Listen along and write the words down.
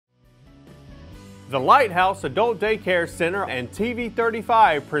The Lighthouse Adult Daycare Center and TV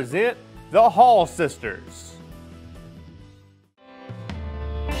 35 present The Hall Sisters.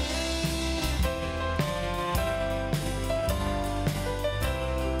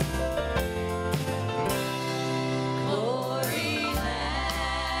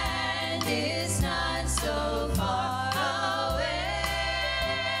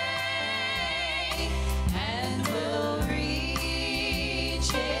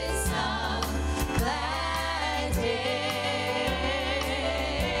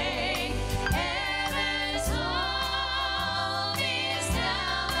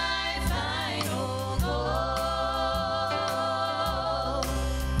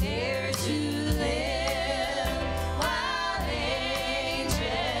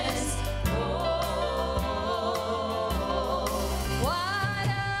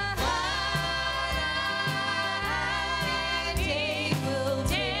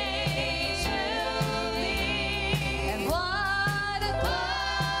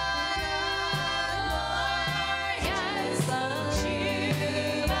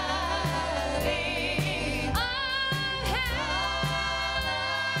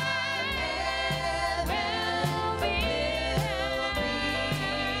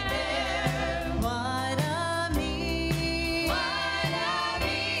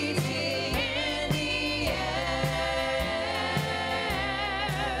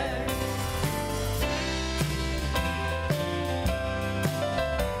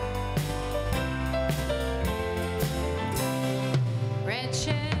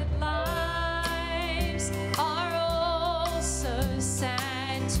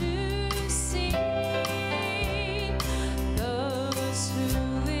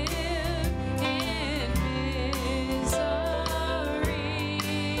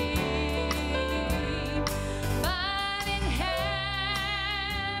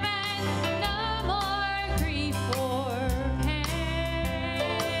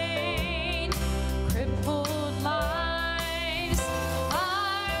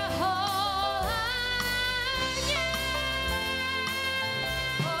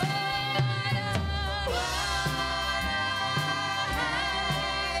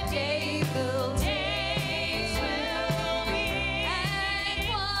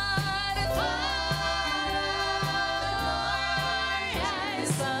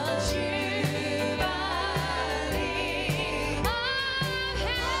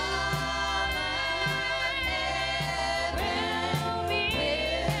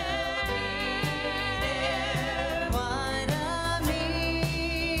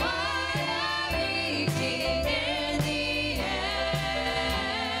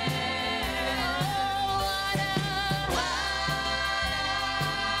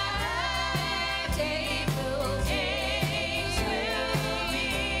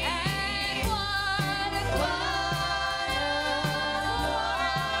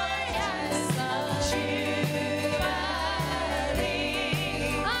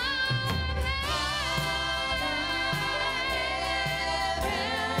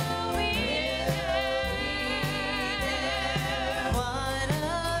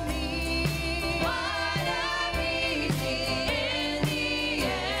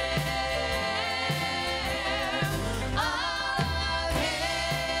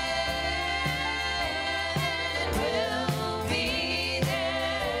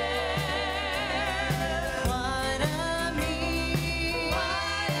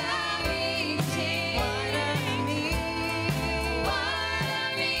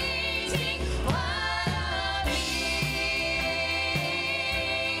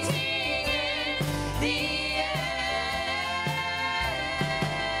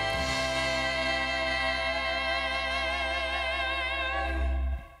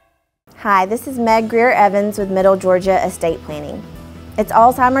 Hi, this is Meg Greer-Evans with Middle Georgia Estate Planning. It's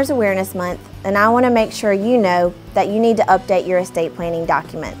Alzheimer's Awareness Month, and I want to make sure you know that you need to update your estate planning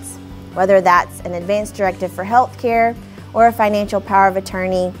documents. Whether that's an advance directive for health care or a financial power of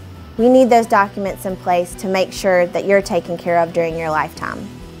attorney, we need those documents in place to make sure that you're taken care of during your lifetime.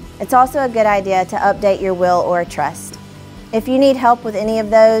 It's also a good idea to update your will or trust. If you need help with any of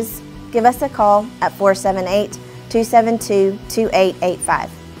those, give us a call at 478-272-2885.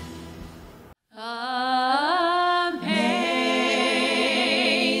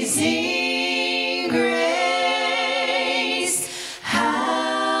 Amazing grace,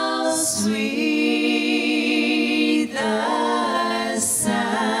 how sweet the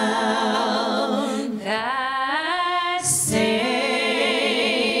sound that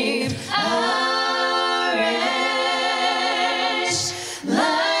saved a wretch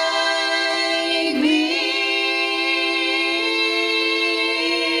like me.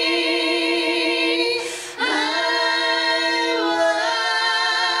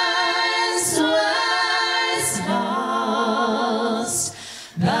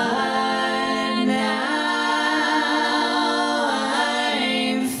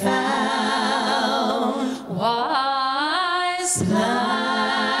 passed by,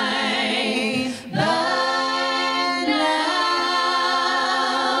 but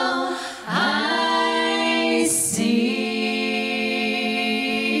now I see.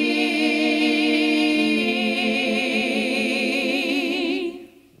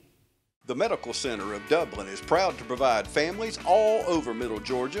 The Medical Center of Dublin is proud to provide families all over Middle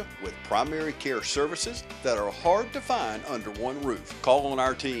Georgia with primary care services that are hard to find under one roof. Call on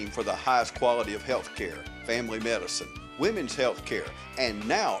our team for the highest quality of health care, family medicine, women's health care, and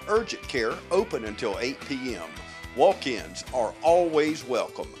now urgent care open until 8 p.m. Walk-ins are always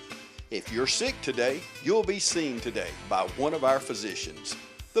welcome. If you're sick today, you'll be seen today by one of our physicians.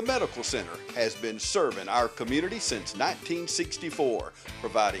 The Medical Center has been serving our community since 1964,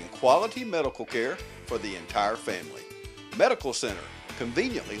 providing quality medical care for the entire family. Medical Center,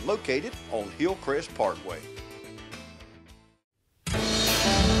 conveniently located on Hillcrest Parkway.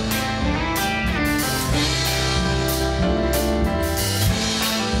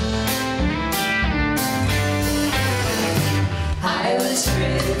 I was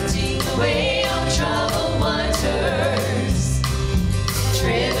drifting away on troubled waters,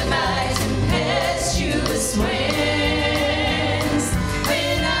 driven by tempestuous winds.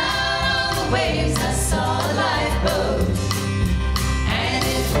 When out on the waves I saw a lifeboat, and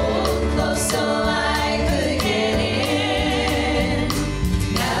it pulled close so I could get in.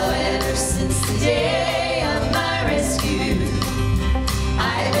 Now ever since the day of my rescue,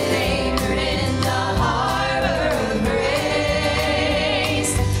 I've been anchored in the harbor of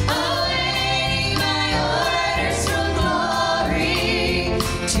grace, awaiting my orders from glory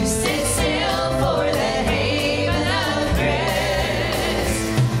to set sail for that haven of grace.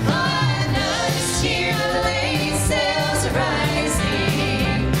 Oh, I've noticed here the late sails are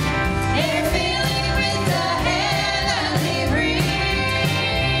rising, they're filling with the heavenly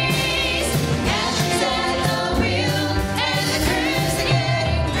breeze. Captain's at the wheel and the crew's are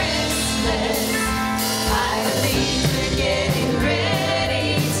getting restless. I believe they're getting ready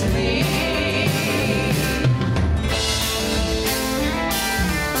to leave.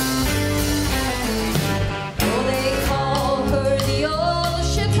 Oh, they call her the old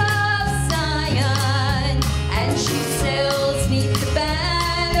ship of Zion, and she sails 'neath the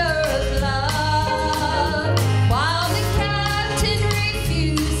banner of love, while the captain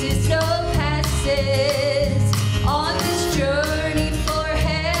refuses no passes on this journey for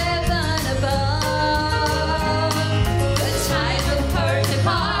heaven above. The time of her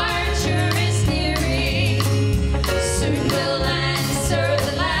departure is nearing. Soon will answer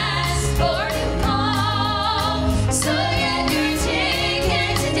the last boarding call. So get your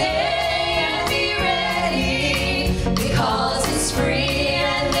ticket today and be ready, because it's free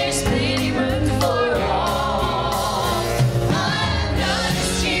and there's plenty room for all. I've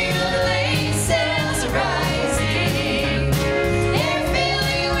noticed here the late sails are rising, they're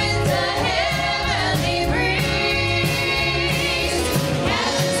filling with the heavenly breeze.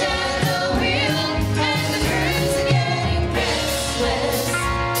 Captain's at the wheel and the crew's are getting restless.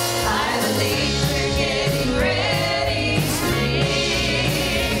 I believe we're getting ready to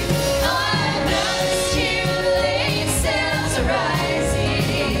leave. Oh, I've noticed here the late sails are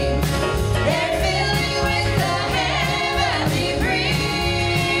rising, they're filling with the heavenly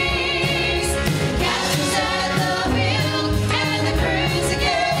breeze. Captain's at the wheel and the crew's are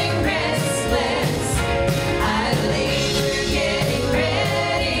getting restless. I believe we're getting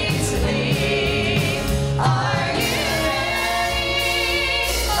ready to leave. Are you ready?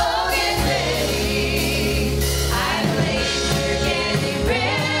 Oh, get ready. I believe we're getting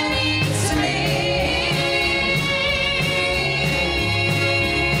ready to leave.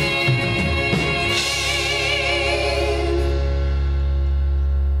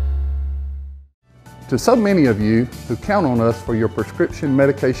 To so many of you who count on us for your prescription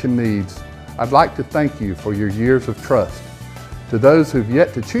medication needs, I'd like to thank you for your years of trust. To those who've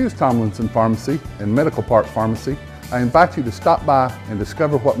yet to choose Tomlinson Pharmacy and Medical Park Pharmacy, I invite you to stop by and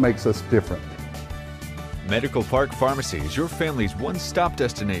discover what makes us different. Medical Park Pharmacy is your family's one-stop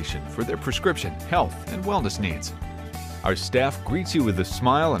destination for their prescription, health, and wellness needs. Our staff greets you with a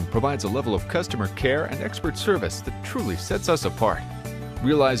smile and provides a level of customer care and expert service that truly sets us apart.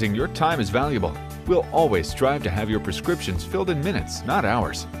 Realizing your time is valuable, we'll always strive to have your prescriptions filled in minutes, not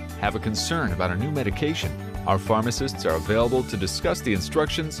hours. Have a concern about a new medication? Our pharmacists are available to discuss the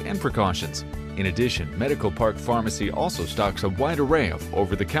instructions and precautions. In addition, Medical Park Pharmacy also stocks a wide array of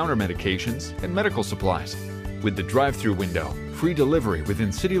over-the-counter medications and medical supplies. With the drive-through window, free delivery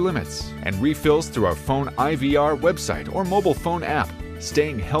within city limits, and refills through our phone IVR website or mobile phone app,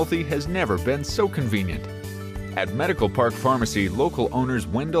 staying healthy has never been so convenient. At Medical Park Pharmacy, local owners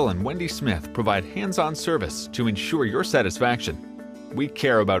Wendell and Wendy Smith provide hands-on service to ensure your satisfaction. We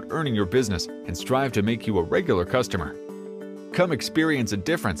care about earning your business and strive to make you a regular customer. Come experience a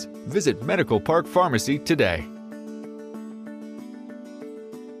difference. Visit Medical Park Pharmacy today.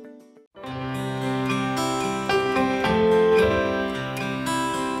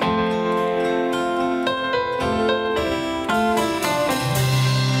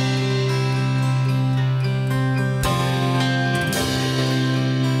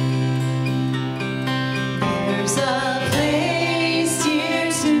 There's a place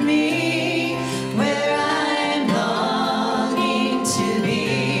dear to me where I'm longing to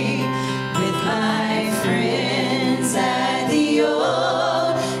be with my friends at the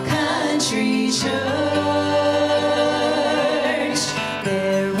old country church.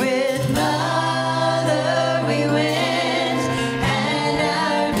 There with Mother we went, and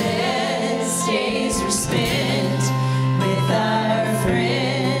our best days were spent with our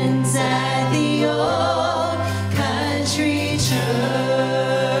friends at the old country church.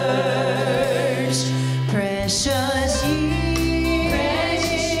 Precious years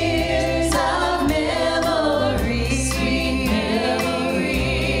of memory, sweet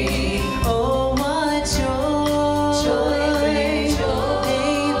memory. Oh, what joy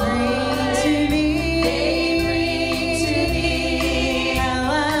they bring to me.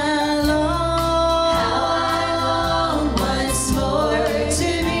 How I long once more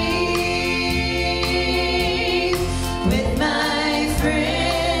to be with my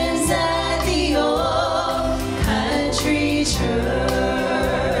friends at the old country church.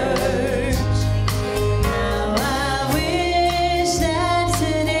 Now I wish that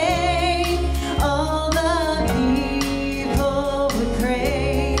today all the people would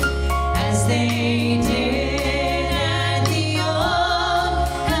pray as they did at the old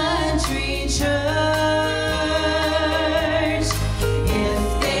country church.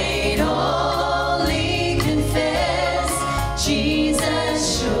 If they'd only confess,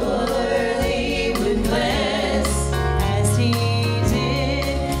 Jesus surely would bless as he did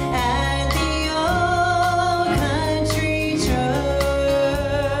at the old country church.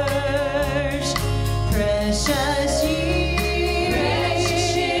 Precious years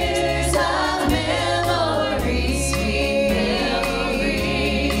of memory, sweet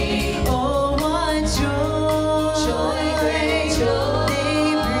memory. Oh, what joy they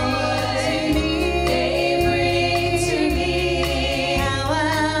bring to me. How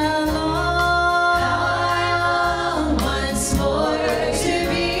I long once more to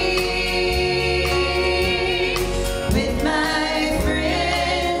be with my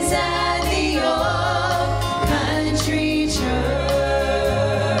friends at the old country church.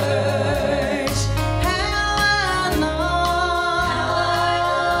 How I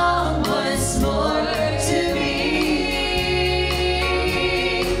long once more to be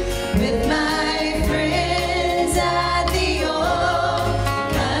with my friends at the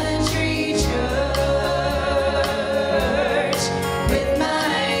old country church. With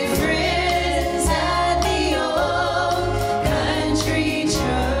my friends at the old country church.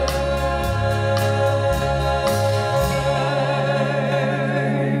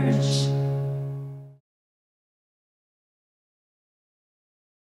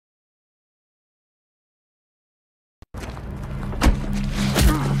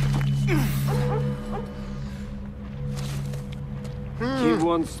 He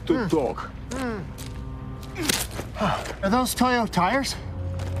wants to talk. Are those Toyo tires?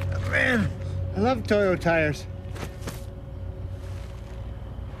 Man, I love Toyo tires.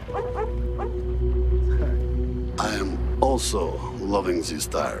 I am also loving these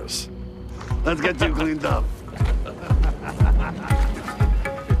tires. Let's get you cleaned up.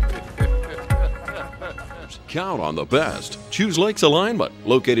 Count on the best. Choose Lakes Alignment,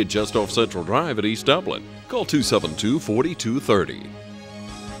 located just off Central Drive at East Dublin. Call 272-4230.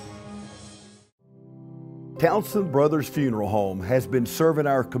 Townsend Brothers Funeral Home has been serving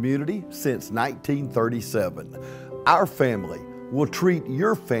our community since 1937. Our family will treat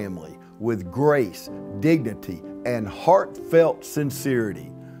your family with grace, dignity, and heartfelt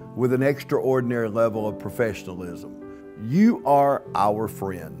sincerity with an extraordinary level of professionalism. You are our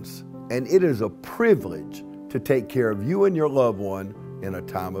friends, and it is a privilege to take care of you and your loved one in a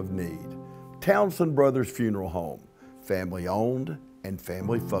time of need. Townsend Brothers Funeral Home, family owned and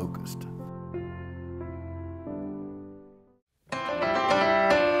family focused.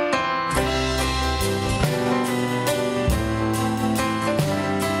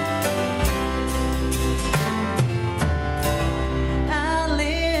 I'll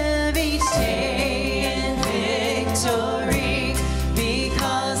live each day in victory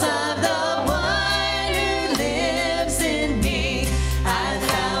because of the one who lives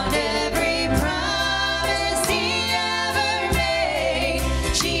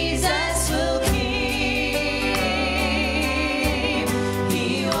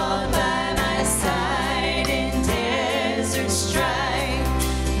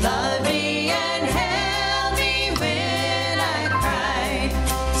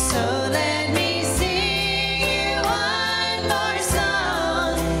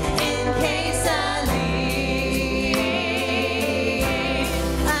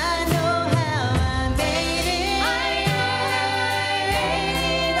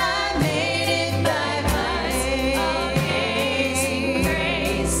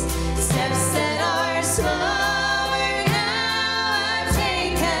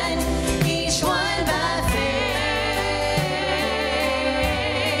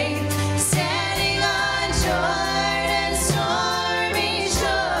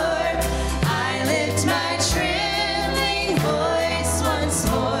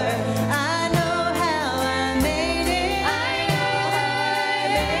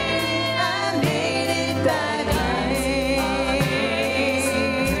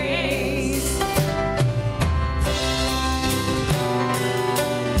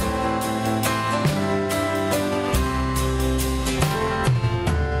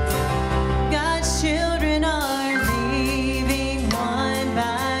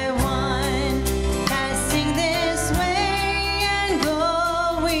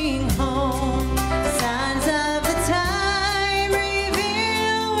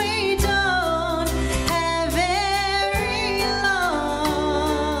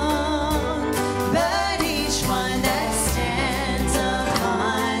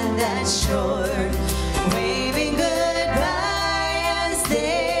shore, waving goodbye as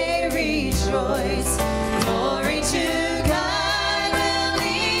they rejoice. Glory to God, we'll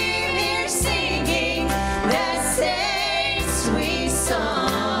leave here singing that same sweet song.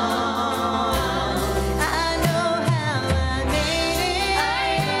 I know how I made it.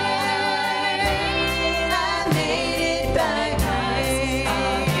 I made it by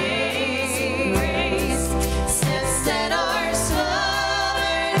grace. Steps that are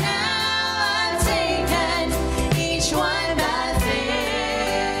slower now, I've taken each one by faith.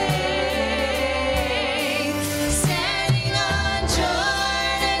 Standing on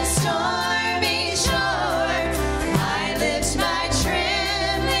Jordan's stormy shore, I lift my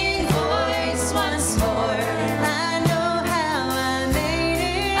trembling voice once more. I know how I made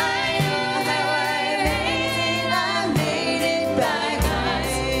it. I know how I made it. I made it by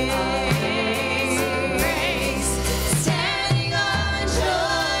grace. Standing on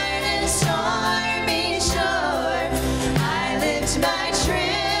Jordan's stormy shore, I lift my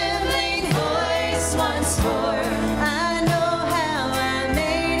trembling voice once more. I know how I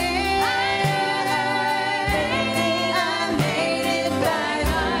made it. I made it by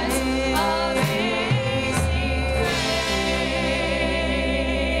grace.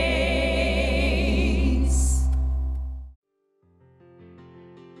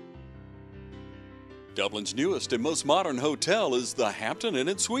 Dublin's newest and most modern hotel is the Hampton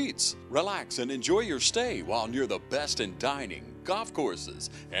Inn & Suites. Relax and enjoy your stay while near the best in dining, golf courses,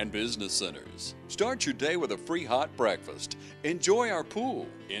 and business centers. Start your day with a free hot breakfast. Enjoy our pool,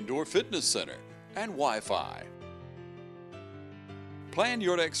 indoor fitness center, and Wi-Fi. Plan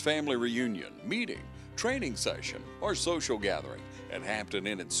your next family reunion, meeting, training session, or social gathering at Hampton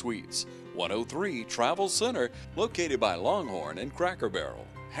Inn & Suites, 103 Travel Center, located by Longhorn and Cracker Barrel.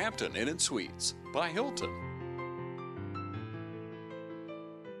 Hampton Inn & Suites by Hilton.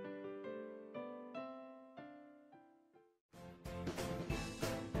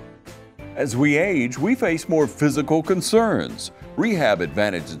 As we age, we face more physical concerns. Rehab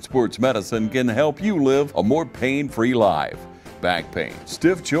Advantage in Sports Medicine can help you live a more pain-free life. Back pain,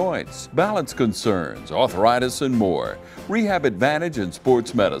 stiff joints, balance concerns, arthritis, and more. Rehab Advantage in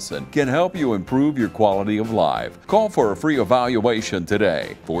Sports Medicine can help you improve your quality of life. Call for a free evaluation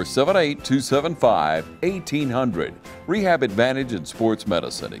today. 478-275-1800. Rehab Advantage in Sports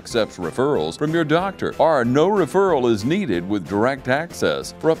Medicine accepts referrals from your doctor, or no referral is needed with direct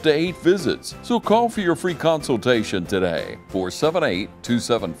access for up to 8 visits. So call for your free consultation today.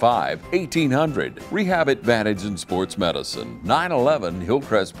 478-275-1800. Rehab Advantage in Sports Medicine, 911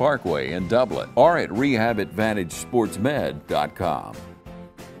 Hillcrest Parkway in Dublin, or at rehabadvantagesportsmed.com.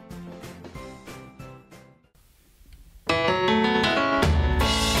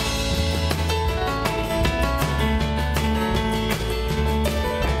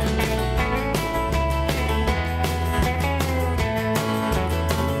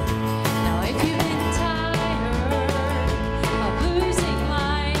 Now if you've been tired of losing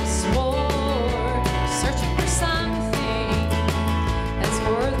life's war, searching for something that's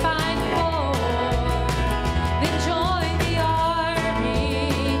worth fighting for, then join the army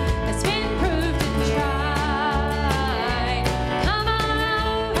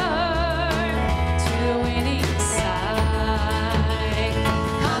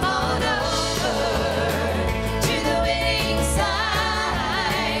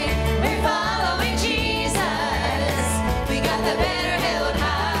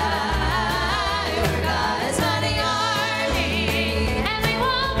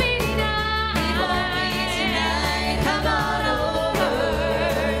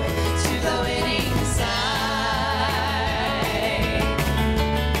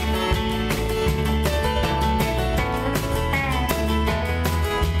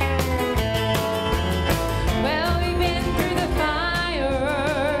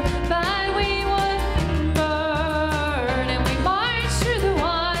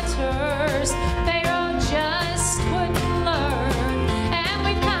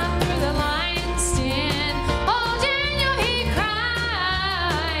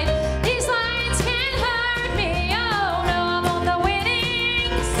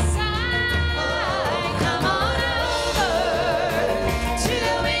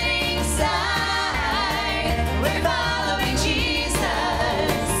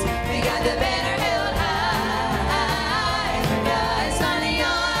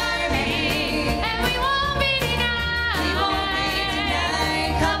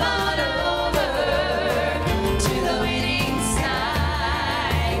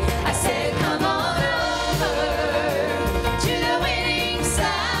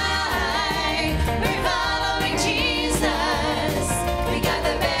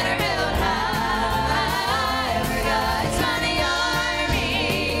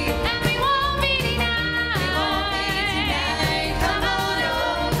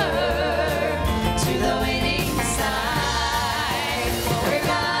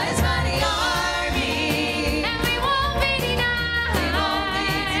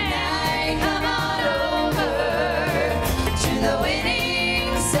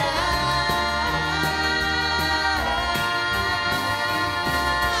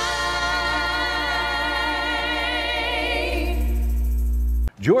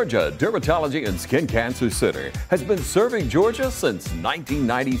Georgia Dermatology and Skin Cancer Center has been serving Georgia since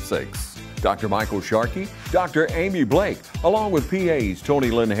 1996. Dr. Michael Sharkey, Dr. Amy Blake, along with PAs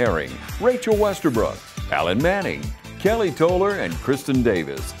Tony Lynn Herring, Rachel Westerbrook, Alan Manning, Kelly Toller, and Kristen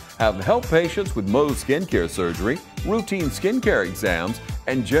Davis have helped patients with Mohs skincare surgery, routine skincare exams,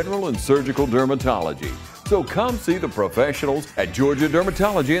 and general and surgical dermatology. So come see the professionals at Georgia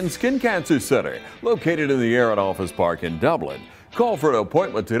Dermatology and Skin Cancer Center, located in the Aaron Office Park in Dublin. Call for an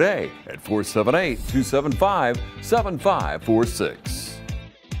appointment today at 478-275-7546.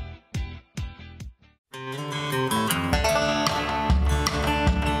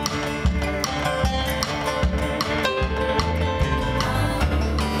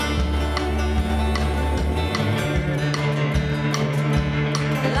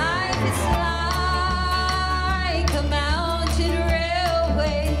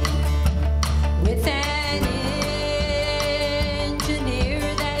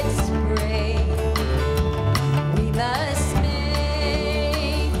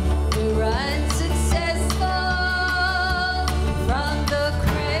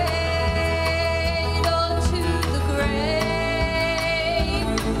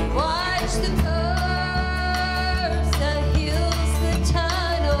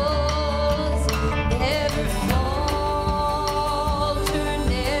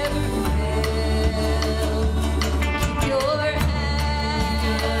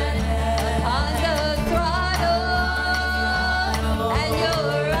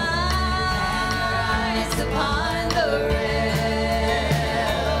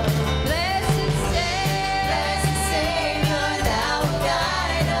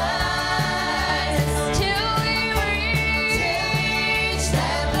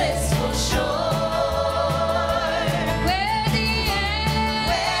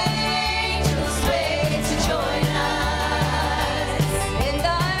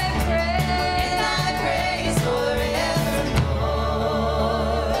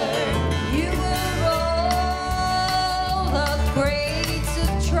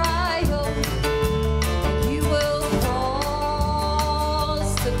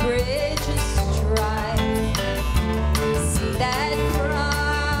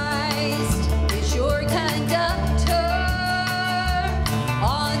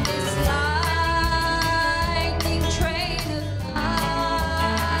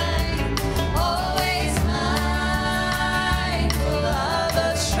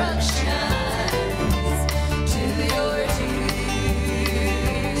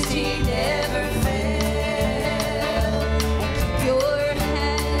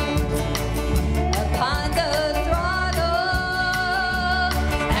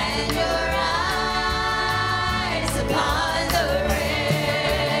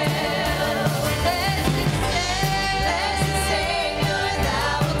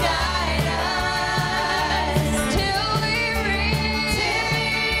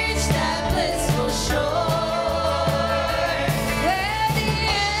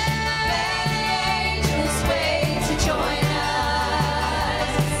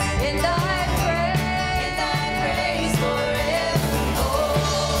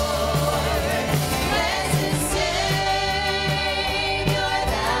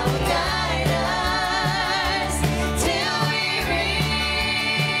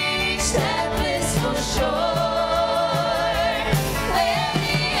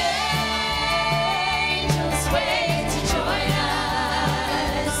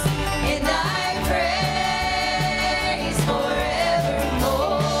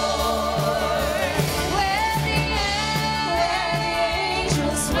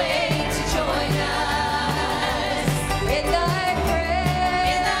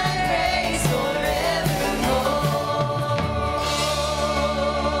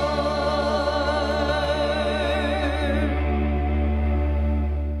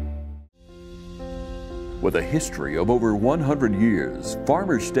 With a history of over 100 years,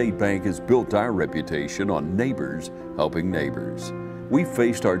 Farmers State Bank has built our reputation on neighbors helping neighbors. We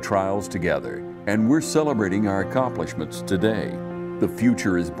faced our trials together, and we're celebrating our accomplishments today. The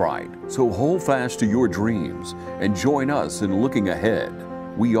future is bright, so hold fast to your dreams and join us in looking ahead.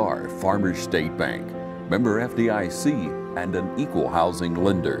 We are Farmers State Bank, member FDIC, and an equal housing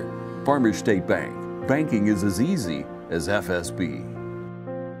lender. Farmers State Bank, banking is as easy as FSB.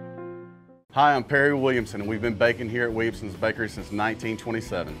 Hi, I'm Perry Williamson, and we've been baking here at Williamson's Bakery since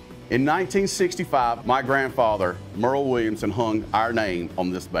 1927. In 1965, my grandfather, Merle Williamson, hung our name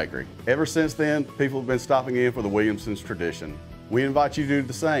on this bakery. Ever since then, people have been stopping in for the Williamson's tradition. We invite you to do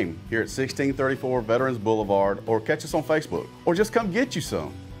the same here at 1634 Veterans Boulevard, or catch us on Facebook, or just come get you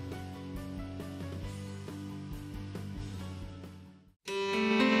some.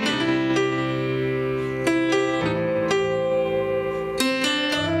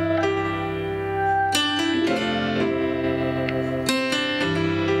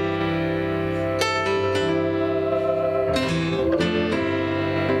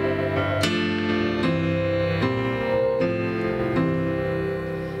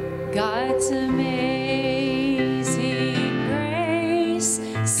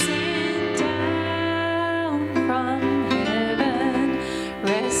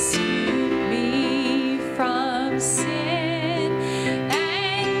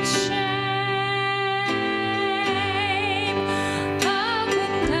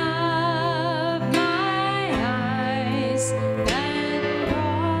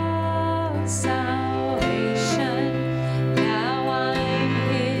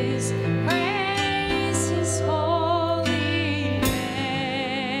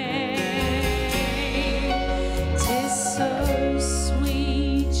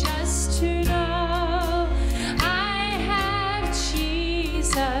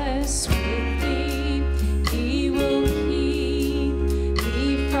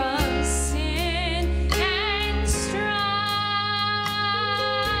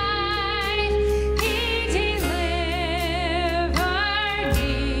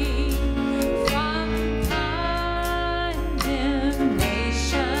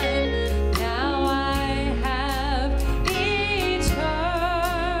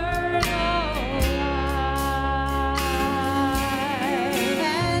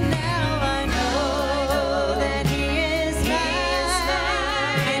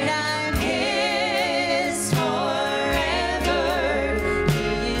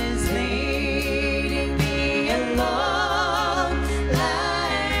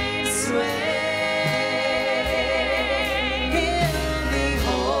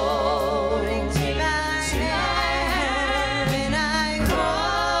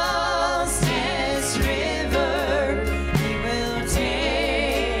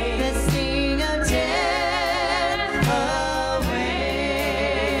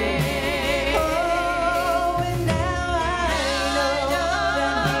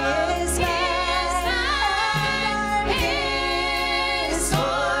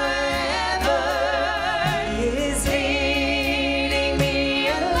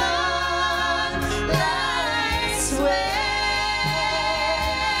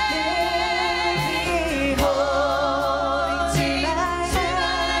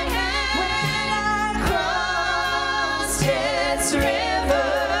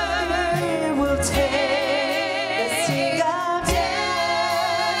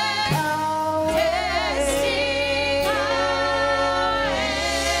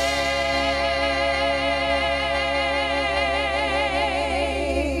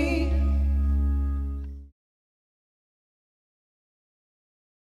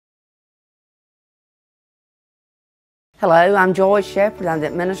 Hello, I'm Joy Shepherd. I'm the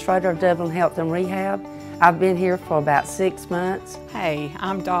administrator of Dublin Health and Rehab. I've been here for about 6 months. Hey,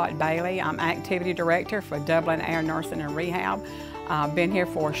 I'm Dot Bailey. I'm Activity Director for Dublin Air Nursing and Rehab. I've been here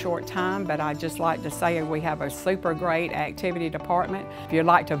for a short time, but I'd just like to say we have a super great activity department. If you'd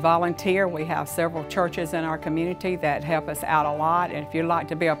like to volunteer, we have several churches in our community that help us out a lot. And if you'd like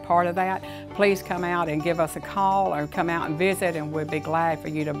to be a part of that, please come out and give us a call or come out and visit, and we'd be glad for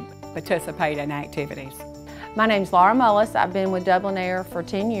you to participate in activities. My name's Laura Mullis. I've been with Dublin Air for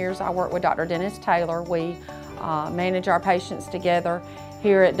 10 years. I work with Dr. Dennis Taylor. We manage our patients together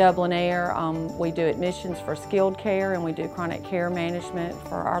here at Dublin Air. We do admissions for skilled care, and we do chronic care management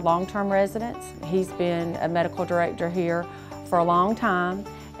for our long-term residents. He's been a medical director here for a long time,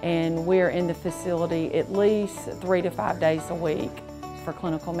 and we're in the facility at least 3 to 5 days a week for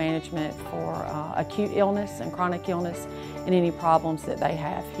clinical management for acute illness and chronic illness and any problems that they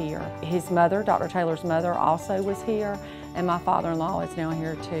have here. His mother, Dr. Taylor's mother, also was here, and my father-in-law is now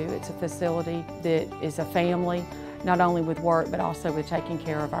here too. It's a facility that is a family, not only with work, but also with taking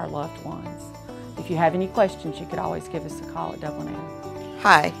care of our loved ones. If you have any questions, you could always give us a call at Dublin Air.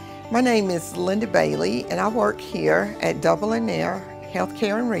 Hi, my name is Linda Bailey, and I work here at Dublin Air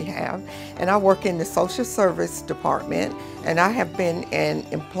Healthcare and Rehab, and I work in the social service department, and I have been an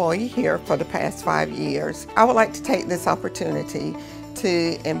employee here for the past 5 years. I would like to take this opportunity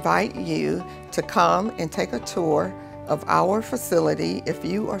to invite you to come and take a tour of our facility if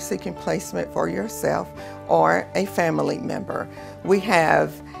you are seeking placement for yourself or a family member. We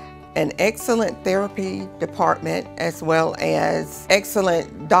have an excellent therapy department as well as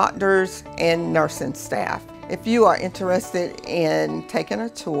excellent doctors and nursing staff. If you are interested in taking a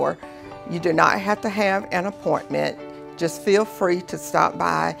tour, you do not have to have an appointment. Just feel free to stop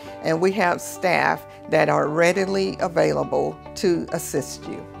by, and we have staff that are readily available to assist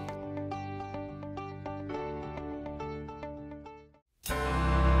you.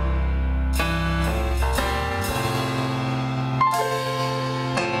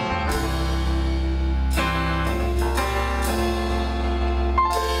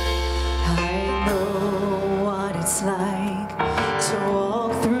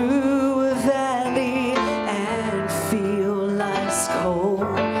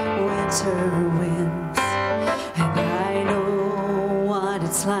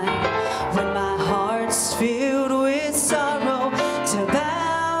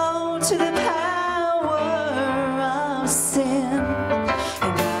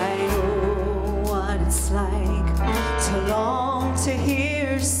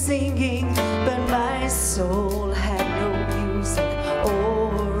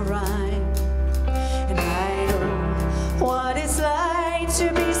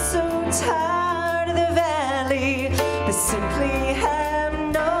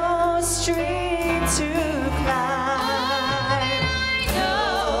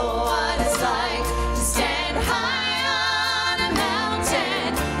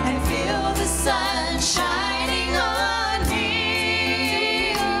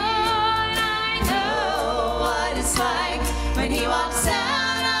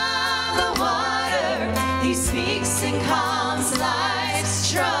 He speaks and calms life.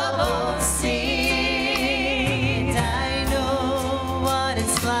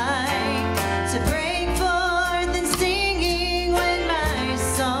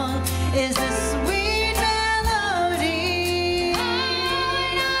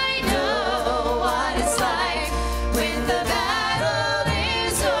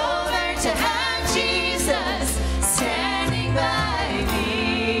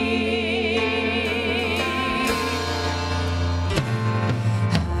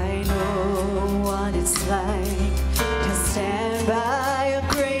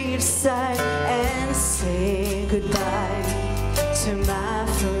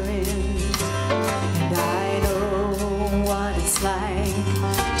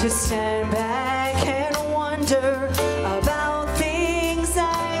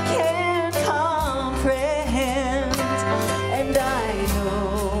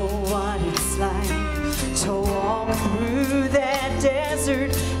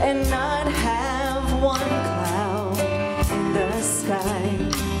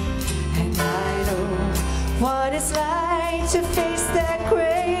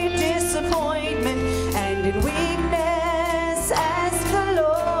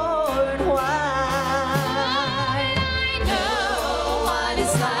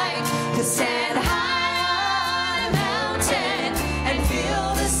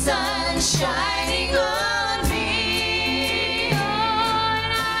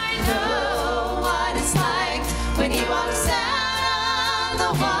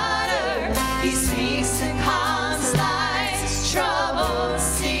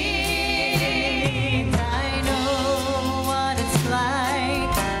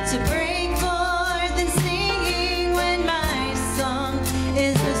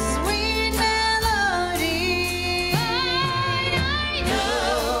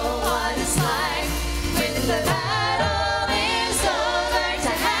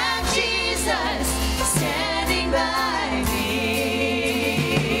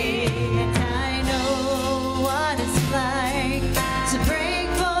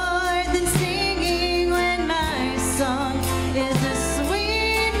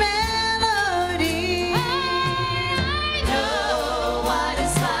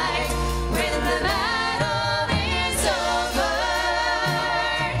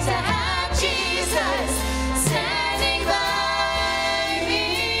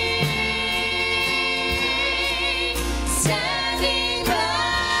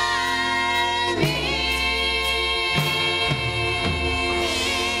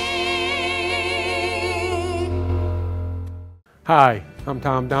 Hi, I'm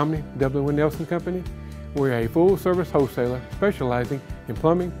Tom Domney, Dublin Nelson Company. We're a full-service wholesaler specializing in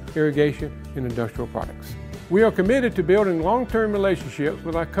plumbing, irrigation, and industrial products. We are committed to building long-term relationships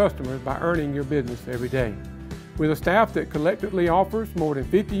with our customers by earning your business every day. With a staff that collectively offers more than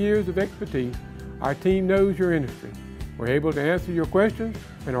 50 years of expertise, our team knows your industry. We're able to answer your questions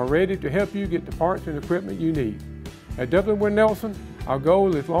and are ready to help you get the parts and equipment you need. At Dublin Nelson, our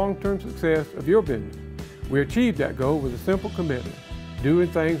goal is long-term success of your business. We achieve that goal with a simple commitment, doing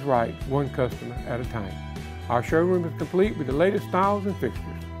things right, one customer at a time. Our showroom is complete with the latest styles and fixtures.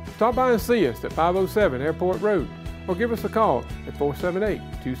 Stop by and see us at 507 Airport Road or give us a call at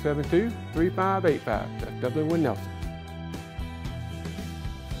 478-272-3585. That's Dublin Nelson.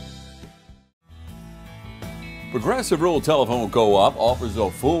 Progressive Rural Telephone Co-op offers a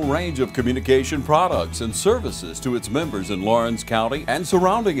full range of communication products and services to its members in Lawrence County and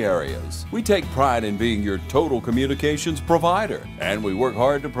surrounding areas. We take pride in being your total communications provider, and we work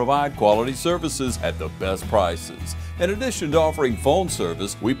hard to provide quality services at the best prices. In addition to offering phone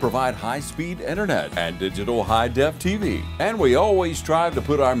service, we provide high-speed internet and digital high-def TV. And we always strive to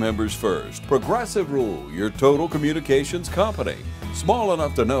put our members first. Progressive Rural, your total communications company. Small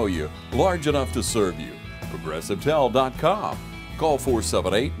enough to know you, large enough to serve you. ProgressiveTel.com. Call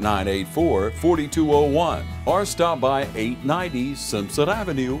 478-984-4201 or stop by 890 Simpson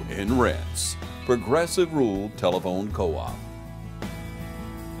Avenue in Renss. Progressive Rural Telephone Co-op.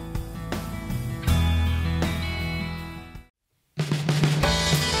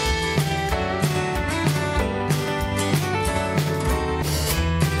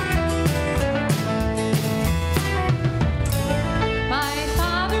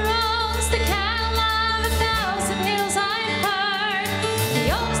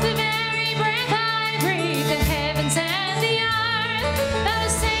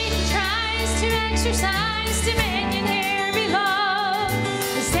 Exercise dominion here below.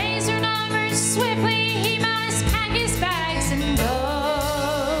 His days are numbered swiftly, he must pack his bags and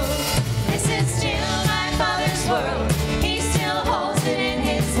go. This is still my father's world, he still holds it in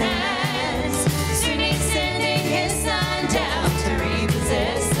his hands. Soon he's sending his son down to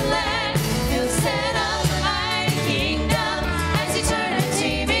repossess the land. He'll set up a mighty kingdom as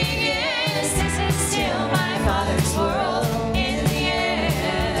eternity begins. This is still my father's world.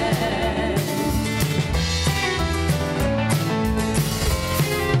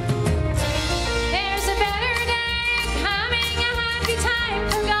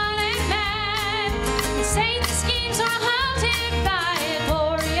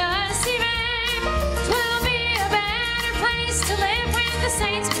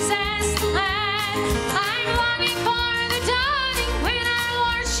 Saints possess the land. I'm longing for the dawning when our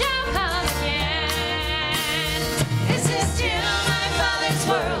Lord shall come again. This is still my Father's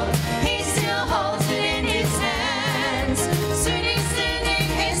world, he still holds it in his hands. Soon he's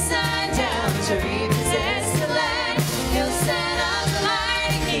sending his son down to repossess the land. He'll set up a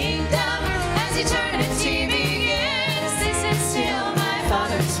mighty kingdom as eternity begins. This is still my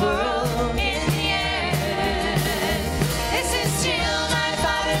Father's world.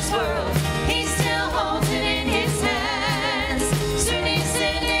 World. He still holds it in his hands. Soon he's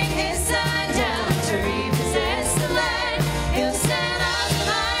sending his son down to repossess the land. He'll set up a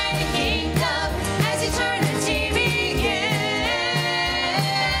mighty kingdom as eternity begins.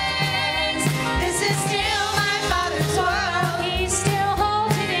 This is still my Father's world. He still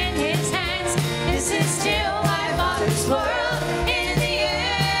holds it in his hands. This is still my Father's world in the end.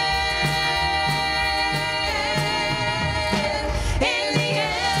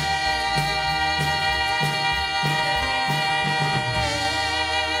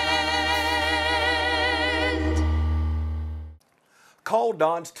 Call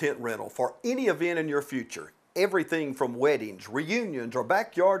Don's Tent Rental for any event in your future. Everything from weddings, reunions, or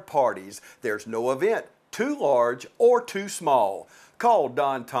backyard parties. There's no event too large or too small. Call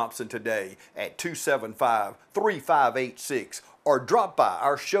Don Thompson today at 275-3586 or drop by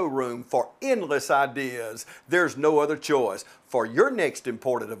our showroom for endless ideas. There's no other choice. For your next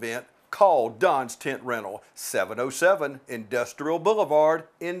important event, call Don's Tent Rental, 707 Industrial Boulevard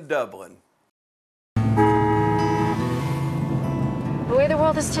in Dublin. The way the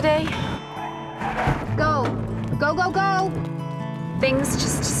world is today, go, go, go, go. Things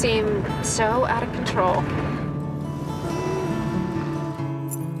just seem so out of control.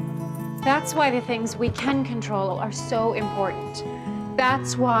 That's why the things we can control are so important.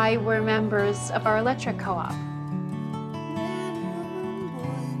 That's why we're members of our electric co-op.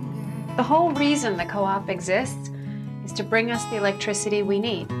 The whole reason the co-op exists is to bring us the electricity we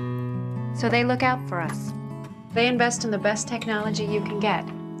need. So they look out for us. They invest in the best technology you can get,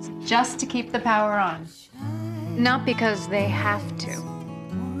 just to keep the power on. Not because they have to.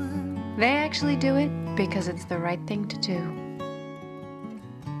 They actually do it because it's the right thing to do.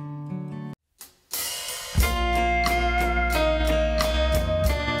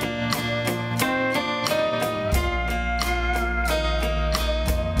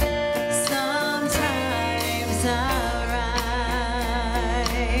 Sometimes I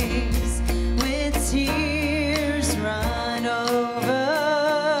rise with tears run over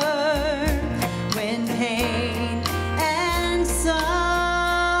when pain and sorrow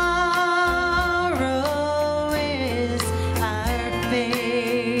is our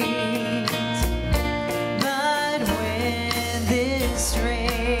fate. But when this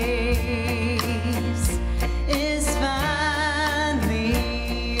race is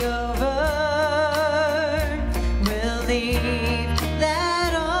finally over, we'll leave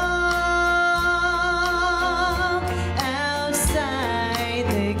that all outside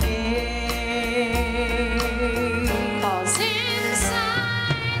the gate. 'Cause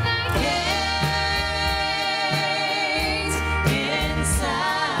inside the gates,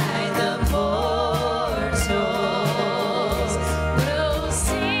 inside the portals, we'll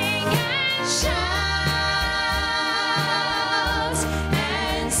sing and shout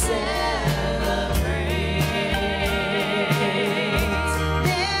and celebrate.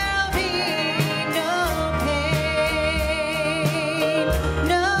 There'll be no pain,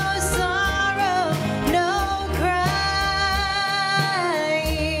 no sorrow, no crying.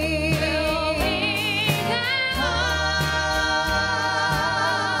 We'll leave that all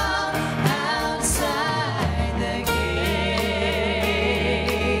outside the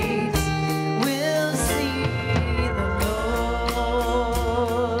gates. We'll see the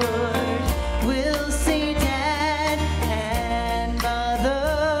Lord. We'll see Dad and Mother.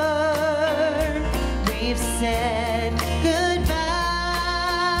 We've said goodbye,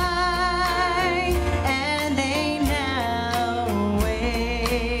 and they now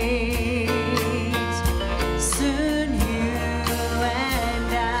wait. Soon you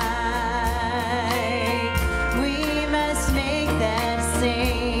and I, we must make that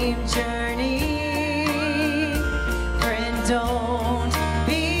same journey. Friend, don't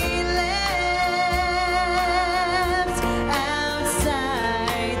be left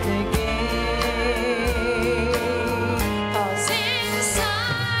outside the gate. 'Cause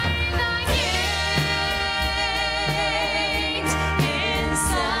inside the gates,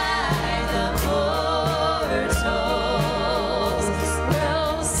 inside the portals,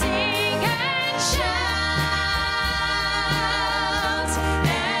 we'll sing and shout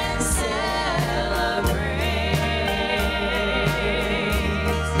and celebrate.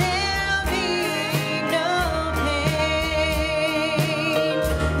 There'll be no pain,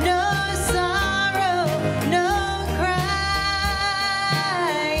 no sorrow, no crying.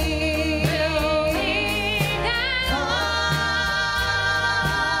 We'll leave that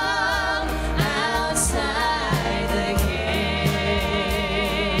all outside the gates.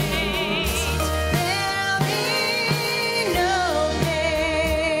 There'll be no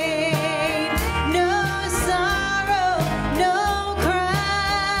pain, no sorrow, no crying.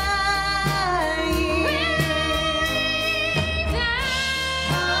 We'll leave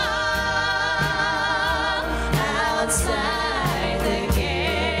that all outside the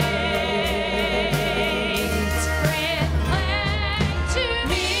gates. Friend, land to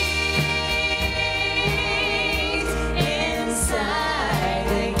meet inside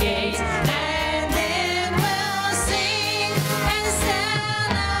the gates, and then we'll sing and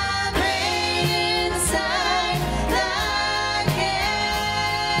celebrate inside the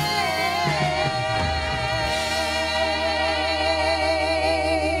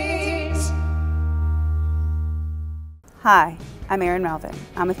gates. Hi, I'm Erin Melvin.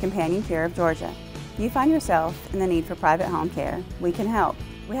 I'm with Companion Care of Georgia. If you find yourself in the need for private home care, we can help.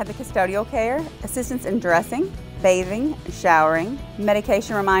 We have the custodial care, assistance in dressing, bathing, showering,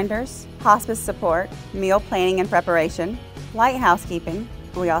 medication reminders, hospice support, meal planning and preparation, light housekeeping.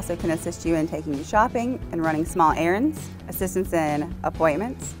 We also can assist you in taking you shopping and running small errands, assistance in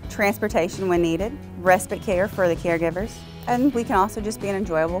appointments, transportation when needed, respite care for the caregivers, and we can also just be an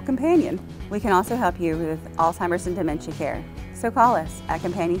enjoyable companion. We can also help you with Alzheimer's and dementia care. So call us at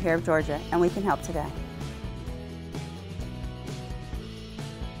Companion Care of Georgia and we can help today.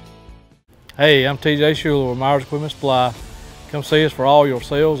 Hey, I'm TJ Schuler with Myers Equipment Supply. Come see us for all your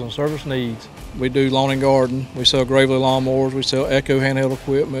sales and service needs. We do lawn and garden. We sell Gravely lawnmowers. We sell Echo handheld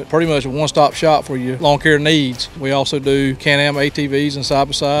equipment. Pretty much a one-stop shop for your lawn care needs. We also do Can-Am ATVs and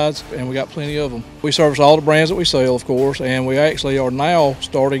side-by-sides, and we got plenty of them. We service all the brands that we sell, of course, and we actually are now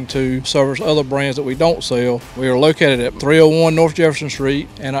starting to service other brands that we don't sell. We are located at 301 North Jefferson Street,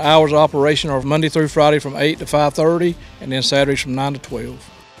 and our hours of operation are Monday through Friday from 8 to 5:30, and then Saturdays from 9 to 12.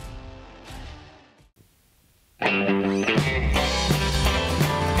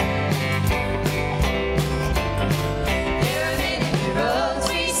 Roads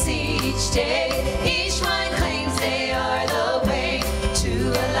we see each day, each one claims they are the way to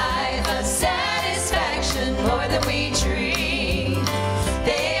a life of satisfaction, more than we dream.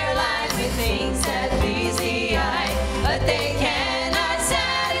 They are lined with things that please the eye, but they cannot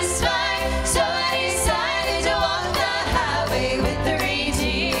satisfy. So I decided to walk the highway with the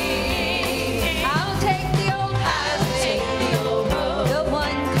redeemed. I'll take the old highway, the old road, the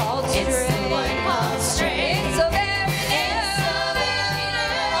one called straight. It's the one called straight. It's so very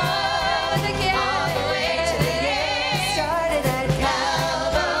started at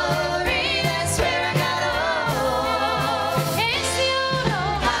Calvary, that's where I got home. It's the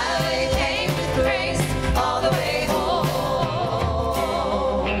old highway paved with grace all the way home.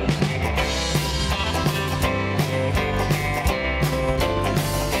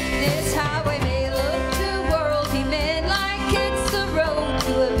 This highway may look to worldly men like it's the road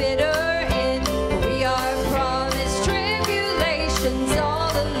to a bitter end, but we are promised tribulations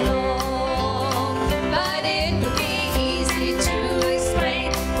all along. But it would be easy to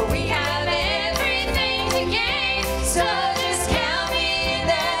explain, for we have everything to gain. So just count me in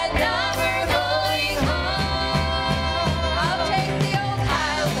that number going home. I'll take the old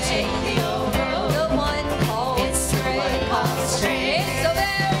highway, take the old road, the one called straight. It's so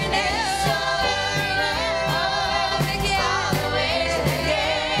very narrow, to get all the way to the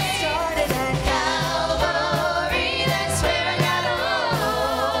gate. Started at Calvary, that's where I got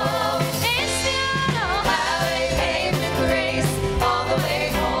home. It's the old highway paved with grace all the way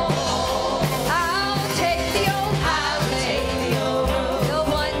home. I'll take the old highway, take the old road, the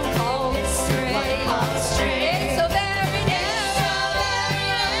one called straight. It's so very narrow,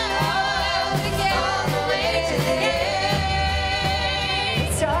 to get all the way to the gate.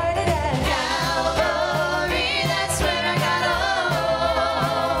 Started at Calvary, that's where I got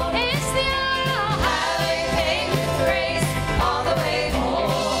home. It's the old highway paved with grace all the way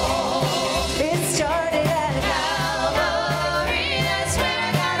home. It started at Calvary, that's where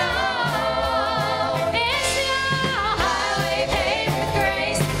I got home. It's the old highway paved with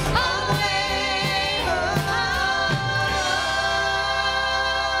grace all the way home.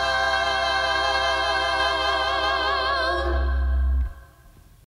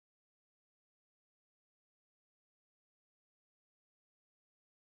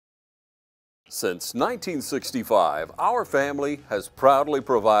 Since 1965, our family has proudly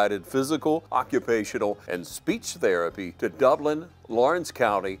provided physical, occupational, and speech therapy to Dublin, Lawrence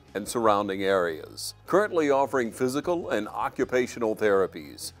County, and surrounding areas. Currently offering physical and occupational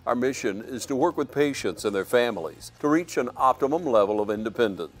therapies, our mission is to work with patients and their families to reach an optimum level of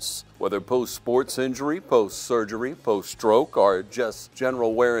independence. Whether post-sports injury, post-surgery, post-stroke, or just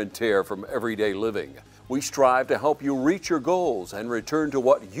general wear and tear from everyday living, we strive to help you reach your goals and return to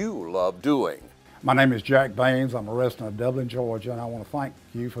what you love doing. My name is Jack Baines. I'm a resident of Dublin, Georgia, and I want to thank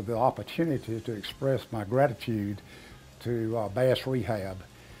you for the opportunity to express my gratitude to Bass Rehab.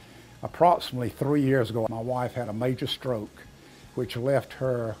 Approximately 3 years ago, my wife had a major stroke, which left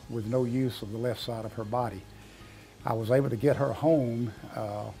her with no use of the left side of her body. I was able to get her home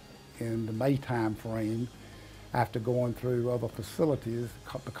in the May time frame after going through other facilities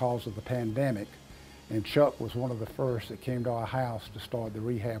because of the pandemic. And Chuck was one of the first that came to our house to start the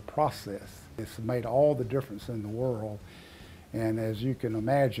rehab process. It's made all the difference in the world. And as you can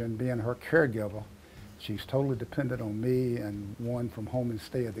imagine, being her caregiver, she's totally dependent on me and one from home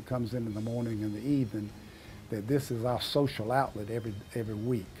instead that comes in the morning and the evening, that this is our social outlet every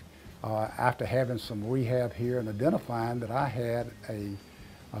week. After having some rehab here and identifying that I had a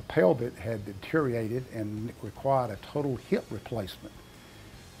pelvic had deteriorated and required a total hip replacement.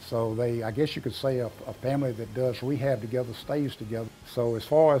 So I guess you could say a family that does rehab together stays together. So as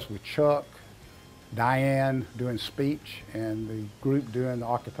far as with Chuck, Diane doing speech, and the group doing the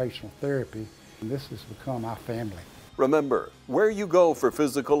occupational therapy, this has become our family. Remember, where you go for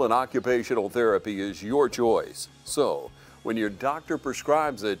physical and occupational therapy is your choice. So, when your doctor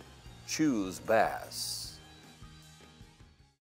prescribes it, choose Bass.